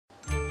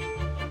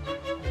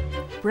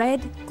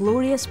Bread,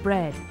 glorious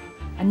bread.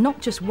 And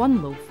not just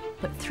one loaf,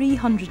 but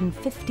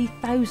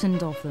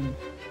 350,000 of them.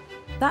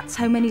 That's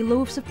how many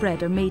loaves of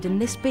bread are made in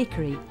this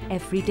bakery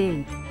every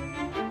day.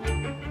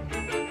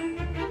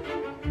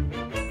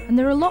 And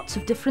there are lots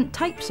of different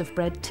types of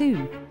bread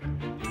too.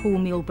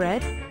 Wholemeal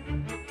bread,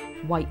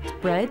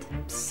 white bread,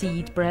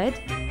 seed bread,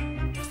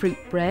 fruit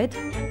bread.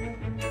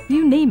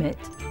 You name it,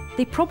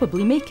 they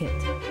probably make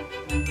it.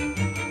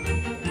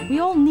 We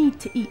all need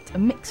to eat a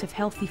mix of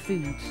healthy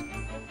foods.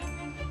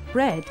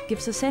 Bread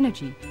gives us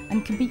energy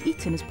and can be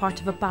eaten as part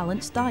of a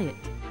balanced diet.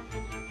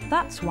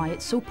 That's why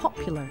it's so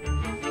popular.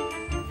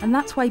 And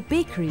that's why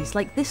bakeries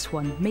like this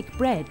one make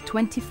bread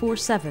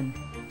 24/7,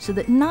 so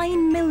that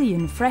 9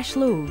 million fresh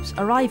loaves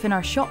arrive in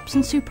our shops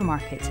and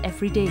supermarkets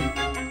every day.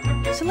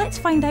 So let's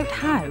find out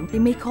how they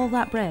make all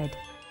that bread.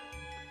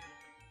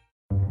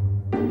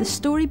 The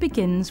story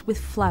begins with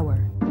flour.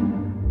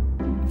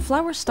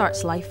 Flour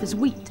starts life as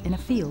wheat in a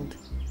field.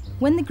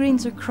 When the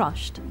grains are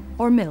crushed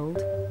or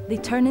milled, they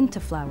turn into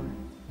flour.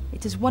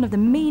 It is one of the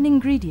main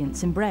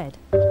ingredients in bread.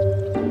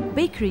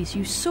 Bakeries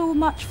use so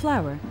much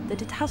flour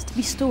that it has to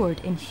be stored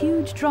in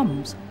huge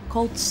drums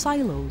called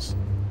silos.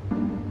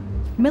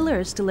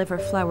 Millers deliver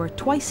flour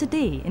twice a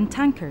day in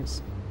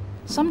tankers.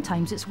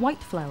 Sometimes it's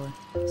white flour,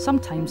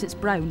 sometimes it's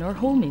brown or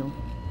wholemeal.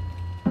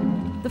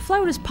 The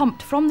flour is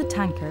pumped from the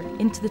tanker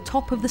into the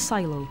top of the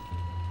silo.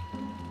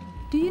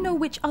 Do you know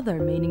which other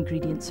main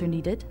ingredients are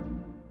needed?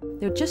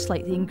 They're just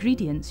like the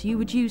ingredients you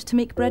would use to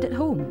make bread at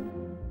home.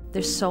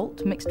 There's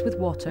salt mixed with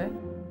water,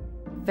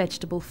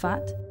 vegetable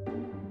fat,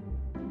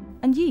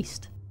 and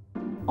yeast,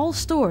 all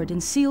stored in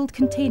sealed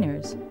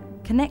containers,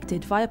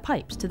 connected via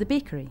pipes to the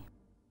bakery.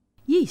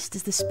 Yeast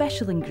is the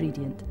special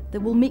ingredient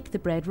that will make the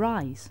bread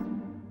rise.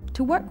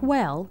 To work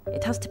well,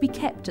 it has to be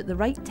kept at the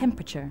right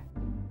temperature.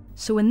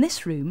 So in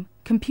this room,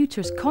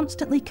 computers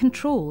constantly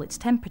control its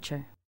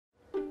temperature.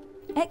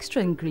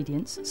 Extra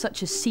ingredients,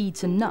 such as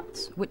seeds and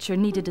nuts, which are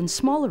needed in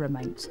smaller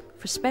amounts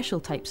for special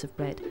types of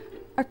bread,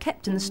 are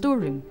kept in the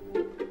storeroom.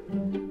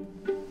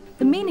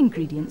 The main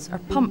ingredients are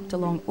pumped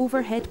along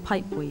overhead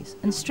pipeways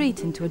and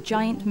straight into a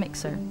giant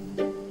mixer.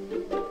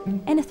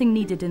 Anything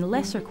needed in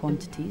lesser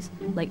quantities,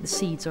 like the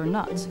seeds or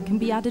nuts, can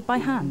be added by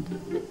hand.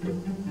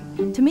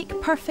 To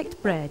make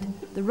perfect bread,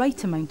 the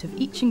right amount of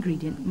each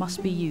ingredient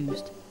must be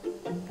used.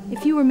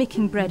 If you were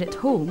making bread at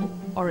home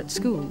or at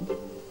school,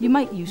 you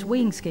might use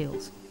weighing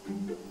scales.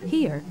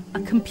 Here,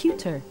 a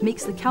computer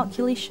makes the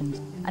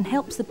calculations and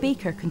helps the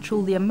baker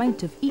control the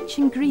amount of each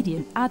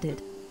ingredient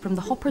added from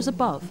the hoppers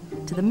above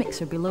to the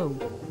mixer below.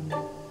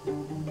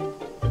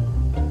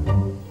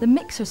 The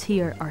mixers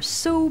here are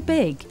so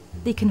big,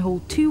 they can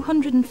hold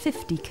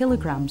 250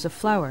 kilograms of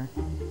flour.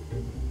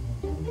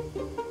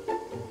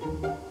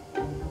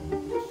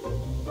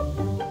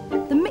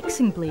 The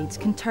mixing blades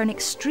can turn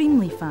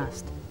extremely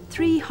fast,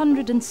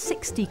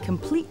 360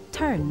 complete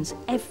turns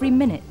every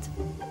minute.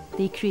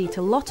 They create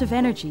a lot of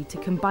energy to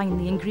combine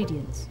the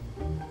ingredients.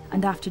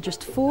 And after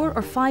just 4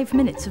 or 5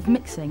 minutes of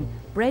mixing,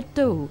 bread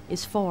dough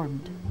is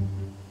formed.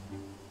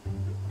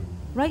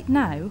 Right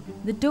now,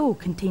 the dough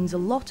contains a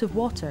lot of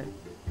water,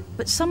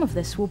 but some of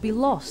this will be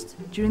lost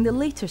during the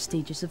later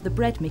stages of the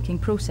bread making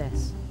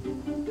process.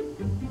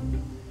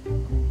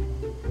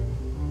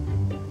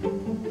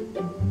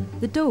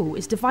 The dough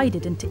is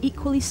divided into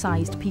equally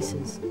sized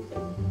pieces.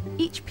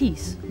 Each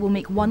piece will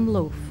make one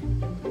loaf.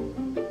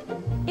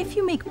 If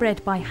you make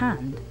bread by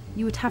hand,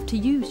 you would have to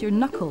use your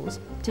knuckles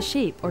to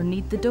shape or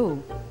knead the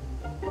dough.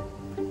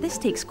 This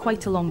takes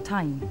quite a long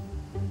time.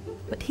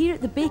 But here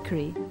at the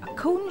bakery, a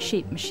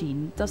cone-shaped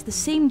machine does the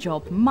same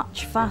job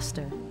much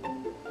faster.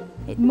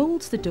 It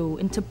moulds the dough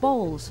into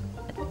balls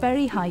at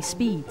very high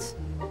speeds.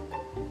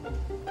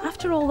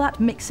 After all that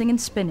mixing and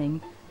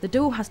spinning, the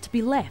dough has to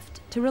be left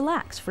to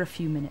relax for a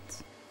few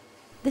minutes.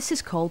 This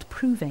is called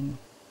proving.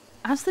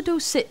 As the dough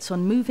sits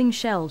on moving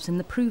shelves in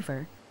the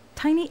prover,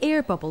 tiny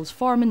air bubbles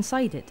form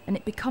inside it and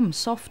it becomes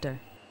softer.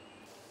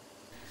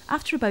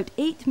 After about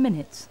 8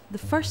 minutes, the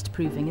first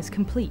proving is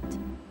complete.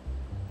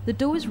 The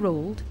dough is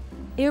rolled,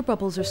 air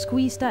bubbles are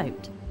squeezed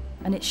out,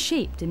 and it's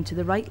shaped into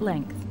the right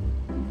length.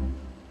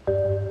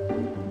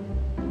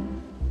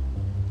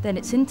 Then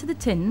it's into the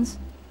tins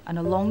and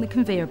along the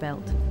conveyor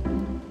belt.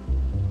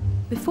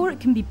 Before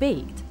it can be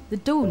baked, the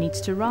dough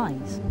needs to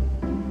rise.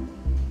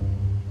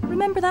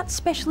 Remember that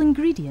special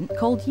ingredient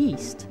called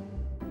yeast?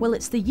 Well,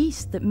 it's the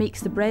yeast that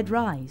makes the bread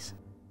rise.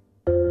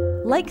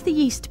 Like the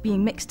yeast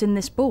being mixed in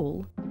this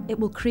bowl, it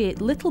will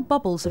create little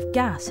bubbles of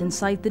gas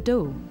inside the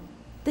dough.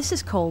 This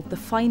is called the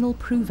final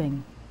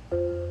proving.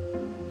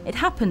 It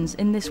happens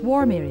in this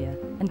warm area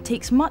and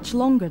takes much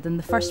longer than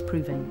the first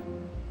proving.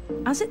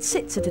 As it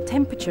sits at a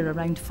temperature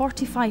around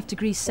 45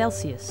 degrees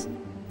Celsius,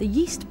 the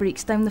yeast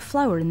breaks down the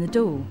flour in the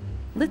dough.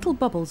 Little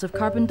bubbles of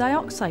carbon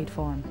dioxide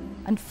form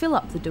and fill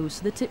up the dough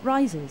so that it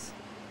rises.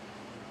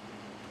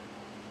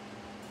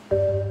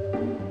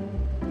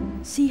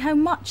 See how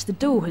much the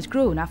dough has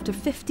grown after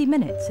 50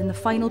 minutes in the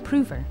final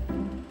prover.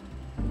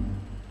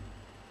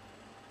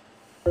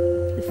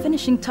 The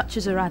finishing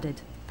touches are added,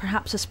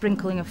 perhaps a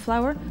sprinkling of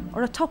flour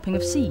or a topping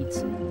of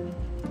seeds.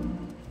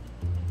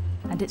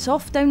 And it's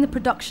off down the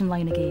production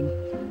line again,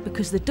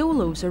 because the dough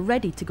loaves are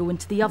ready to go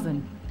into the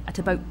oven at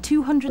about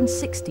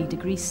 260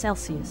 degrees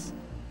Celsius.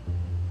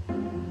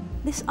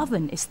 This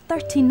oven is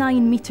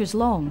 39 metres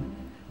long.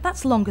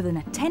 That's longer than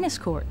a tennis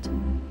court.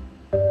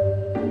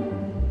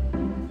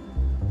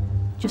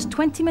 Just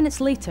 20 minutes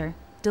later,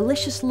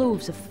 delicious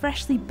loaves of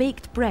freshly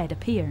baked bread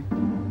appear.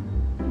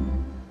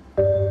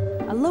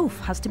 A loaf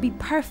has to be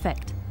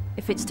perfect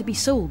if it's to be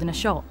sold in a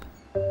shop.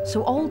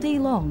 So all day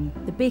long,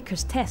 the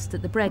bakers test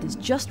that the bread is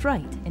just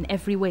right in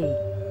every way.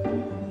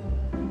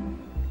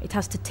 It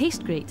has to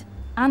taste great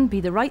and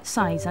be the right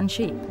size and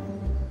shape.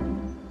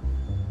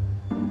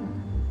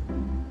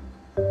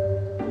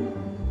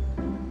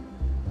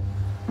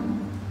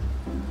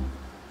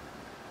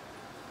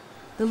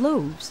 The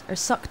loaves are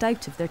sucked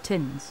out of their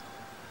tins.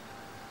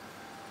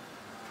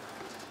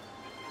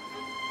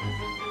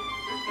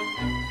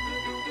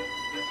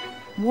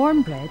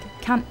 Warm bread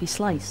can't be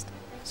sliced,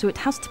 so it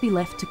has to be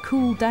left to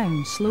cool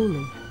down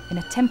slowly in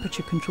a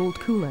temperature-controlled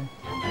cooler.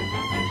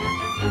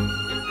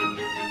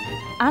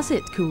 As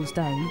it cools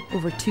down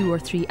over 2 or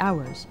 3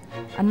 hours,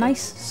 a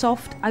nice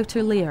soft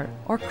outer layer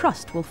or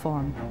crust will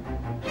form.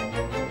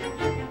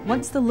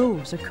 Once the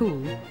loaves are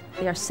cool,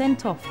 they are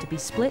sent off to be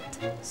split,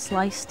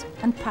 sliced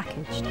and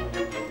packaged.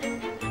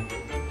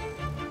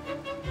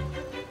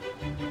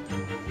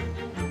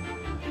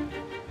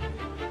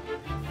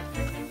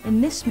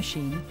 In this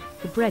machine,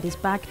 the bread is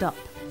bagged up.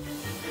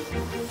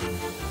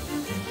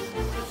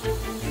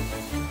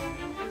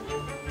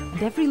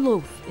 And every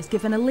loaf is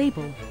given a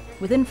label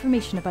with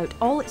information about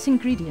all its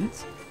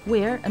ingredients,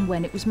 where and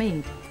when it was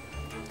made.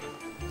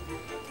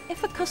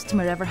 If a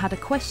customer ever had a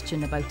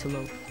question about a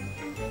loaf,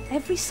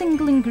 every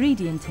single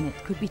ingredient in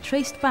it could be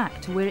traced back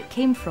to where it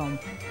came from,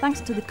 thanks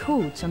to the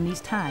codes on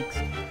these tags.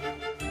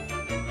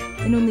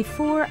 In only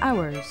 4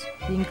 hours,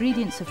 the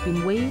ingredients have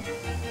been weighed,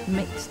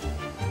 mixed,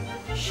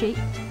 shaped,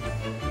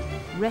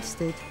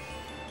 rested,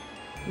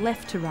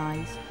 left to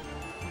rise,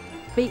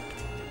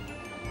 baked,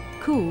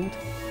 cooled,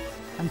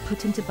 and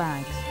put into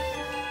bags.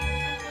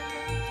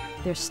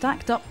 They're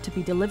stacked up to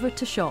be delivered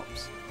to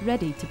shops,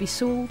 ready to be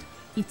sold,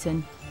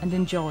 eaten, and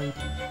enjoyed.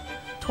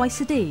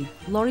 Twice a day,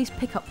 lorries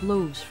pick up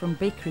loaves from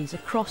bakeries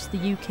across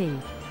the UK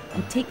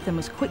and take them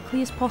as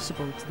quickly as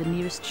possible to the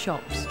nearest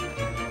shops.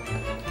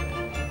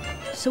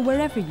 So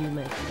wherever you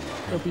live,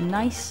 they'll be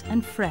nice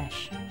and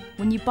fresh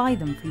when you buy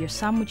them for your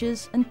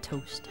sandwiches and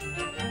toast.